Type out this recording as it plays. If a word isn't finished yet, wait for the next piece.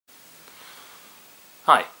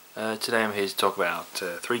Hi, today I'm here to talk about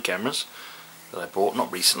three cameras that I bought,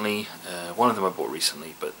 not recently. One of them I bought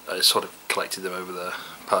recently, but I sort of collected them over the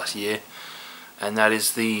past year, and that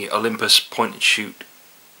is the Olympus point and shoot,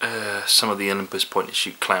 some of the Olympus point and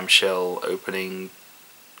shoot clamshell opening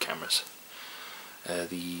cameras.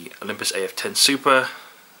 The Olympus AF-10 Super,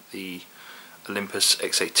 the Olympus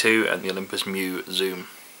XA2 and the Olympus MJU Zoom.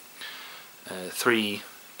 Three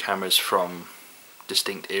cameras from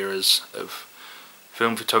distinct eras of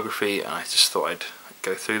film photography, and I just thought I'd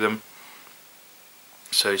go through them.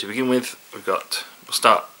 So to begin with, we'll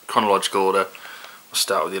start chronological order. We'll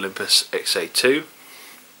start with the Olympus XA2.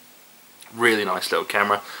 Really nice little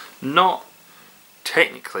camera. Not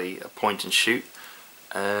technically a point and shoot,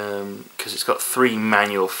 because it's got three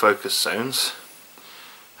manual focus zones.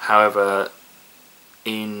 However,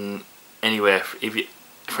 in anywhere,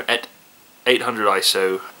 at 800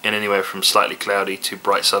 ISO, in anywhere from slightly cloudy to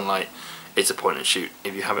bright sunlight, it's a point and shoot.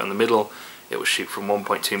 If you have it on the middle, it will shoot from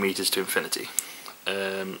 1.2 meters to infinity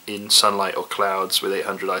in sunlight or clouds with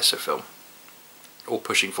 800 ISO film, or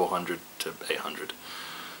pushing 400 to 800,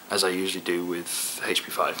 as I usually do with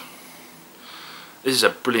HP5. This is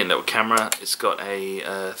a brilliant little camera. It's got a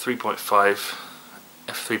 3.5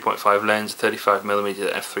 f3.5 lens, 35mm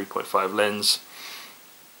f3.5 lens,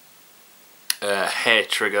 hair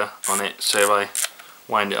trigger on it. So if I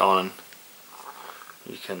wind it on,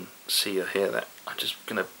 you can see or hear that. I'm just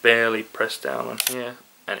gonna barely press down on here,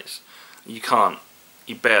 and you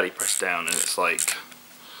barely press down, and it's like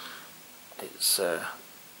a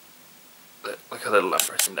little I'm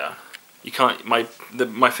pressing down. You can't. My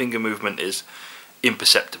finger movement is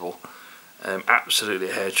imperceptible. Absolutely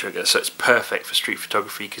a hair trigger. So it's perfect for street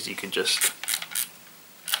photography because you can just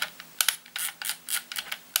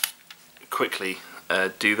quickly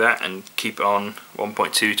do that and keep it on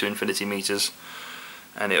 1.2 to infinity meters,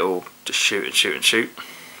 and it'll just shoot and shoot and shoot.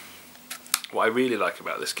 What I really like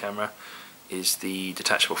about this camera is the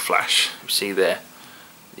detachable flash. You see there,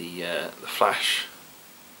 the flash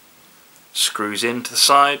screws into the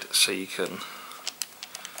side, so you can.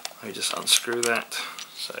 Let me just unscrew that.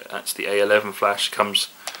 So that's the A11 flash.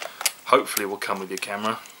 Hopefully will come with your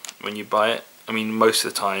camera when you buy it. I mean, most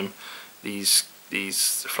of the time these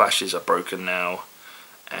flashes are broken now,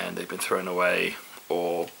 and they've been thrown away,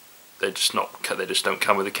 or they just don't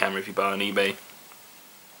come with the camera if you buy on eBay.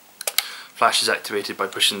 Flash is activated by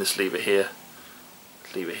pushing this lever here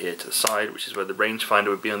to the side, which is where the rangefinder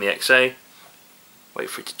would be on the XA. Wait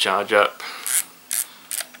for it to charge up,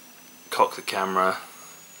 cock the camera,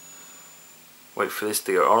 wait for this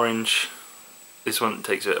to go orange. This one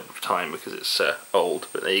takes a bit of time because it's old,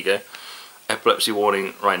 but there you go. Epilepsy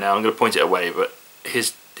warning right now. I'm going to point it away, but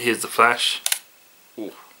here's the flash.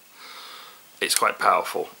 Ooh. It's quite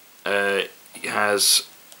powerful. It has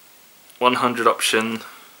 100 option.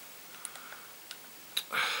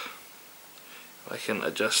 If I can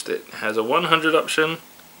adjust it, it has a 100 option.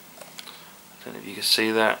 I don't know if you can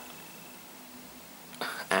see that,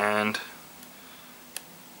 and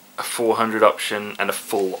a 400 option and a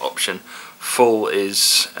full option. Full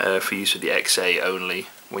is for use with the XA only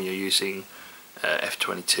when you're using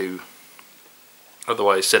f22.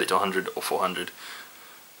 Otherwise, set it to 100 or 400,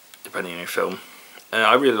 depending on your film.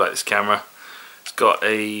 I really like this camera. It's got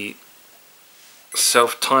a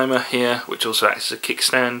self-timer here, which also acts as a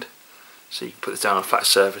kickstand. So you can put this down on a flat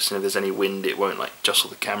surface, and if there's any wind, it won't like jostle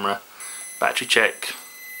the camera. Battery check.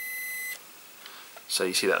 So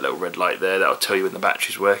you see that little red light there, that'll tell you when the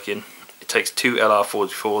battery's working. It takes two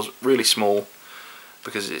LR44s, really small,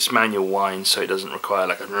 because it's manual wind, so it doesn't require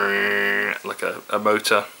like a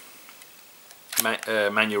motor.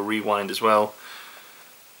 Manual rewind as well.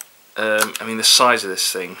 I mean, the size of this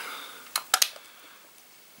thing.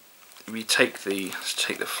 If you take the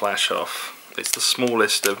flash off, it's the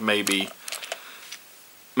smallest of maybe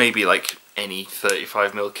like any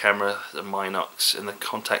 35mm camera, the Minox and the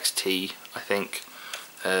Contax T, I think.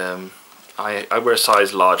 I wear a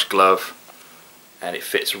size large glove, and it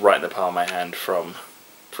fits right in the palm of my hand from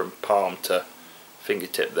palm to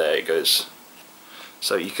fingertip. There it goes.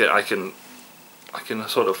 So I can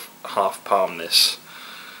sort of half palm this.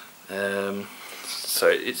 So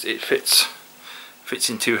it fits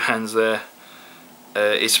in two hands there.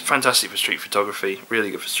 It's fantastic for street photography, really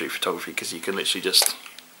good for street photography, because you can literally just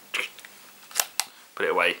put it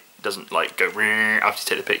away. It doesn't like go after you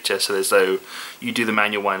take the picture, so there's no, you do the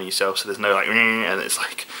manual winding yourself, so there's no like, and it's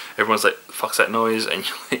like everyone's like, fuck's that noise, and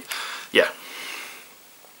you're like, yeah.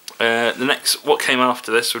 The next, what came after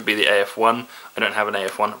this would be the AF-1. I don't have an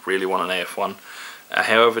AF-1, really want an AF-1.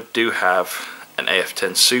 However, do have an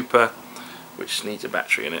AF-10 Super, which needs a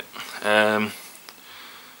battery in it.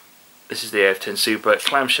 This is the AF-10 Super,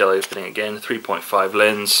 clamshell opening again, 3.5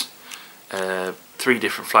 lens, 3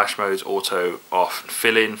 different flash modes, auto, off, and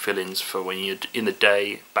fill-in. Fill-in's for when you're in the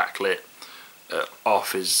day, backlit.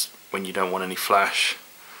 Off is when you don't want any flash,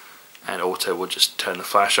 and auto will just turn the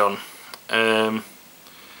flash on. I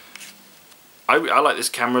like this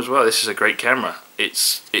camera as well. This is a great camera.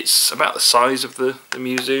 It's about the size of the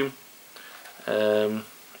MJU Zoom,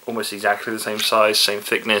 almost exactly the same size, same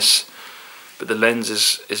thickness. But the lens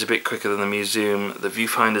is a bit quicker than the MJU Zoom. The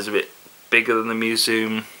viewfinder's a bit bigger than the MJU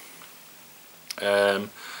Zoom.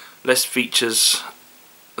 Less features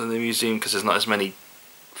than the MJU Zoom because there's not as many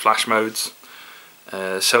flash modes.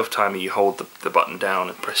 Self-timer, you hold the button down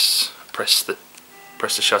and press the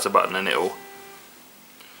shutter button, and it'll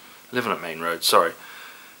live on a main road. Sorry,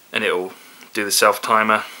 and it'll do the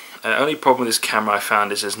self-timer. Only problem with this camera I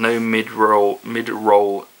found is there's no mid-roll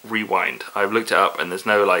rewind. I've looked it up and there's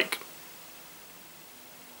no like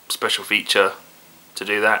special feature to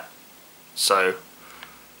do that, so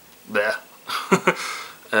there.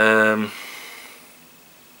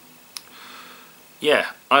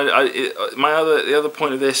 Yeah, the other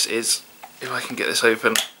point of this is, if I can get this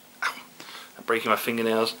open, ow, I'm breaking my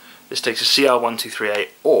fingernails. This takes a CR1238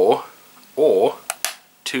 or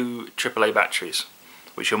 2 AAA batteries,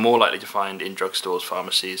 which you're more likely to find in drugstores,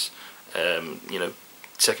 pharmacies, you know,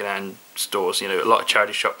 second-hand stores. You know, a lot of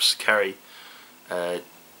charity shops carry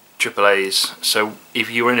AAAs, so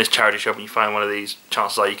if you're in a charity shop and you find one of these,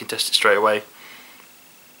 chances are you can test it straight away,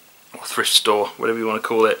 or thrift store, whatever you want to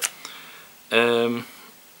call it.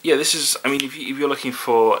 Yeah, this is, I mean, if you're looking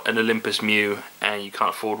for an Olympus MJU and you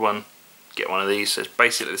can't afford one, get one of these. So it's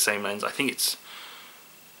basically the same lens. I think it's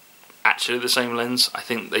actually the same lens. I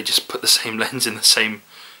think they just put the same lens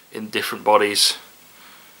in different bodies.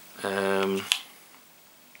 But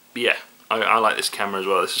yeah, I like this camera as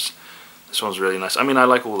well. This one's really nice. I mean, I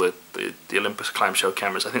like all the Olympus clamshell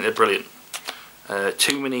cameras. I think they're brilliant.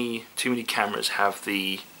 Too many cameras have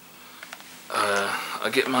the. I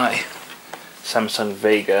get my Samsung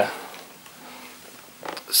Vega.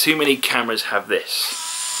 Too many cameras have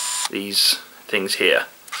these things here,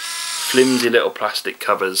 flimsy little plastic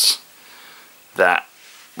covers that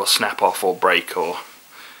will snap off or break, or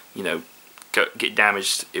you know, get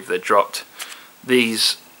damaged if they're dropped.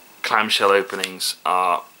 These clamshell openings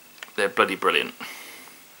they're bloody brilliant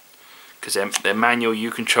because they're manual. You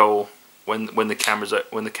control when the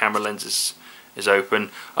camera lens is open.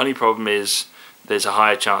 Only problem is there's a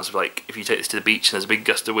higher chance of, like, if you take this to the beach and there's a big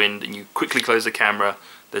gust of wind and you quickly close the camera,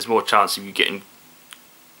 there's more chance of you getting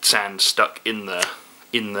sand stuck in the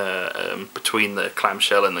between the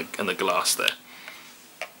clamshell and the glass there.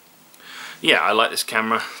 Yeah, I like this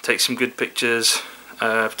camera. Takes some good pictures.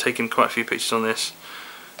 I've taken quite a few pictures on this.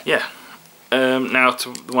 Yeah. Now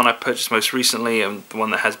to the one I purchased most recently, and the one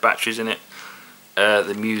that has batteries in it,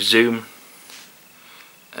 the MJU Zoom.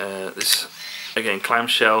 This again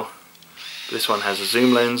clamshell. This one has a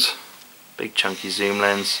zoom lens, big chunky zoom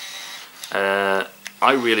lens. I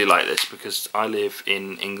really like this because I live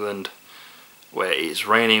in England where it is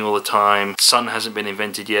raining all the time. Sun hasn't been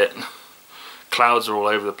invented yet. Clouds are all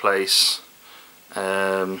over the place.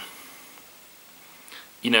 You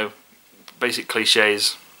know, basic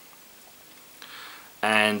cliches.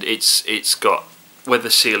 And it's got weather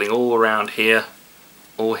sealing all around here,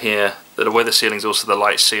 all here. The weather sealing is also the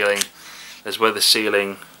light sealing. There's weather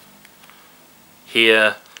sealing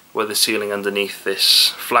here, weather sealing underneath this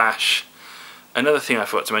flash. Another thing I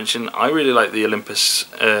forgot to mention, I really like the Olympus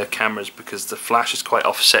cameras because the flash is quite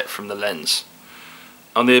offset from the lens.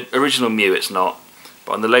 On the original MJU it's not,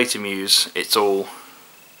 but on the later MJUs it's all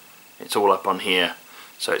up on here,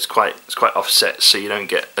 so it's quite offset, so you don't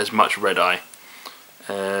get as much red eye.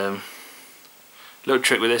 Little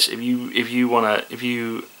trick with this: if you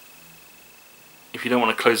don't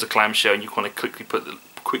want to close the clamshell and you want to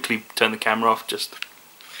quickly turn the camera off, just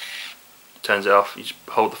turns it off. You just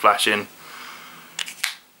hold the flash in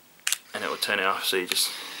and it will turn it off. So you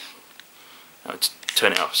just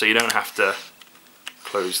turn it off, so you don't have to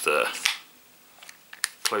close the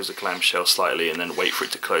clamshell slightly and then wait for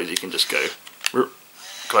it to close. You can just go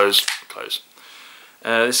close.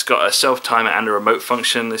 This has got a self timer and a remote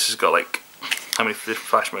function. This has got, like, how many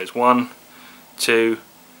flash modes? 1, 2,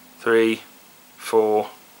 3, 4,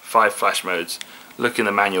 5 flash modes. Look in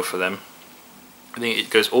the manual for them. I think it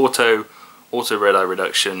goes auto red eye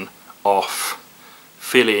reduction, off,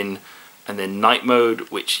 fill in, and then night mode,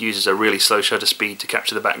 which uses a really slow shutter speed to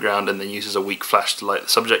capture the background and then uses a weak flash to light the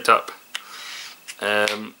subject up.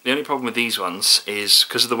 The only problem with these ones is,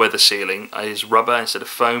 because of the weather sealing, is rubber instead of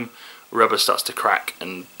foam. Rubber starts to crack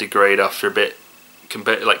and degrade after a bit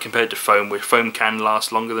compared to foam, where foam can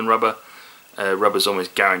last longer than rubber. Rubber's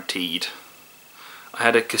almost guaranteed. I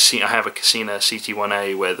have a Casino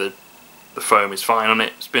CT1A where the foam is fine on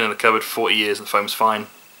it. It's been in the cupboard for 40 years and the foam's fine.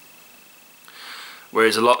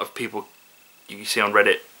 Whereas a lot of people you see on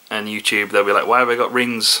Reddit and YouTube, they'll be like, why have I got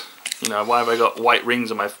rings? You know, why have I got white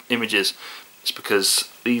rings on my images? It's because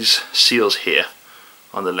these seals here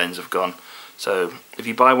on the lens have gone. So if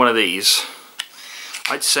you buy one of these,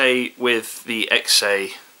 I'd say with the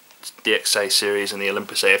XA series and the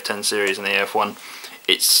Olympus AF-10 series and the AF-1,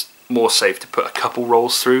 it's more safe to put a couple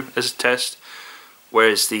rolls through as a test,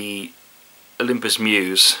 whereas the Olympus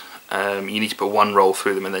Muse, you need to put one roll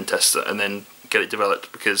through them and then test it and then get it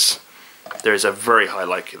developed, because there is a very high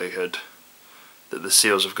likelihood that the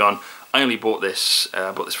seals have gone. I only bought this,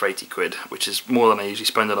 for 80 quid, which is more than I usually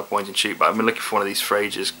spend on a point and shoot, but I've been looking for one of these for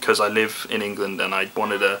ages because I live in England and I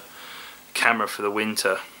wanted a camera for the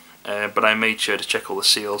winter, but I made sure to check all the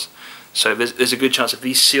seals. So there's a good chance if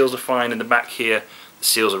these seals are fine in the back here, the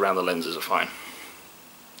seals around the lenses are fine.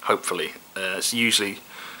 Hopefully. It's usually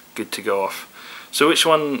good to go off. So which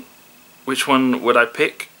one would I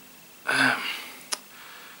pick?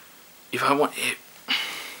 If I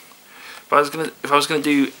was gonna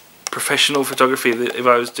do professional photography, if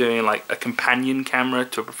I was doing like a companion camera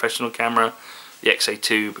to a professional camera, the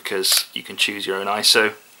XA2, because you can choose your own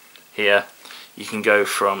ISO here. You can go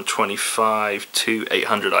from 25 to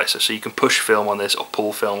 800 ISO, so you can push film on this or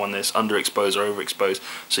pull film on this, underexpose or overexpose.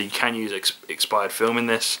 So you can use expired film in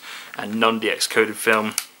this and non-DX coded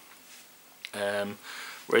film.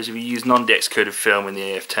 Whereas if you use non-DX coded film in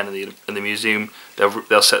the AF-10 and the MJU Zoom,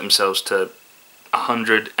 they'll set themselves to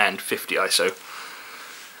 150 ISO.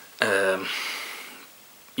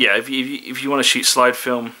 Yeah, if you want to shoot slide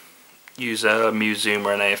film, use a MJU Zoom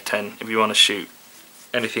or an AF-10. If you want to shoot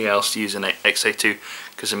anything else, use an XA2,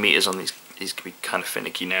 because the meters on these can be kind of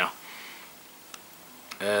finicky now.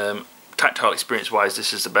 Tactile experience wise,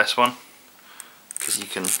 this is the best one, because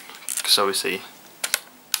obviously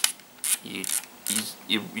you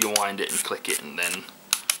wind it and click it, and then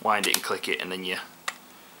wind it and click it, and then you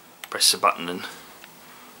press the button and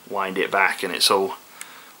wind it back, and it's all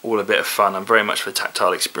a bit of fun. I'm very much for the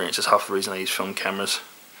tactile experience. That's half the reason I use film cameras.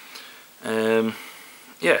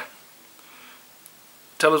 Yeah.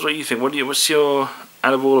 Tell us what you think. What's your,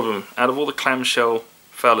 out of all of them, out of all the clamshell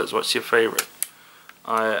fellas, what's your favourite?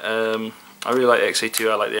 I really like the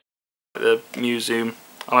XA2. I like the MJU Zoom.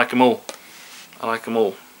 I like them all.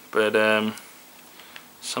 But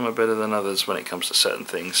some are better than others when it comes to certain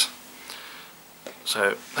things.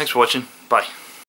 So thanks for watching. Bye.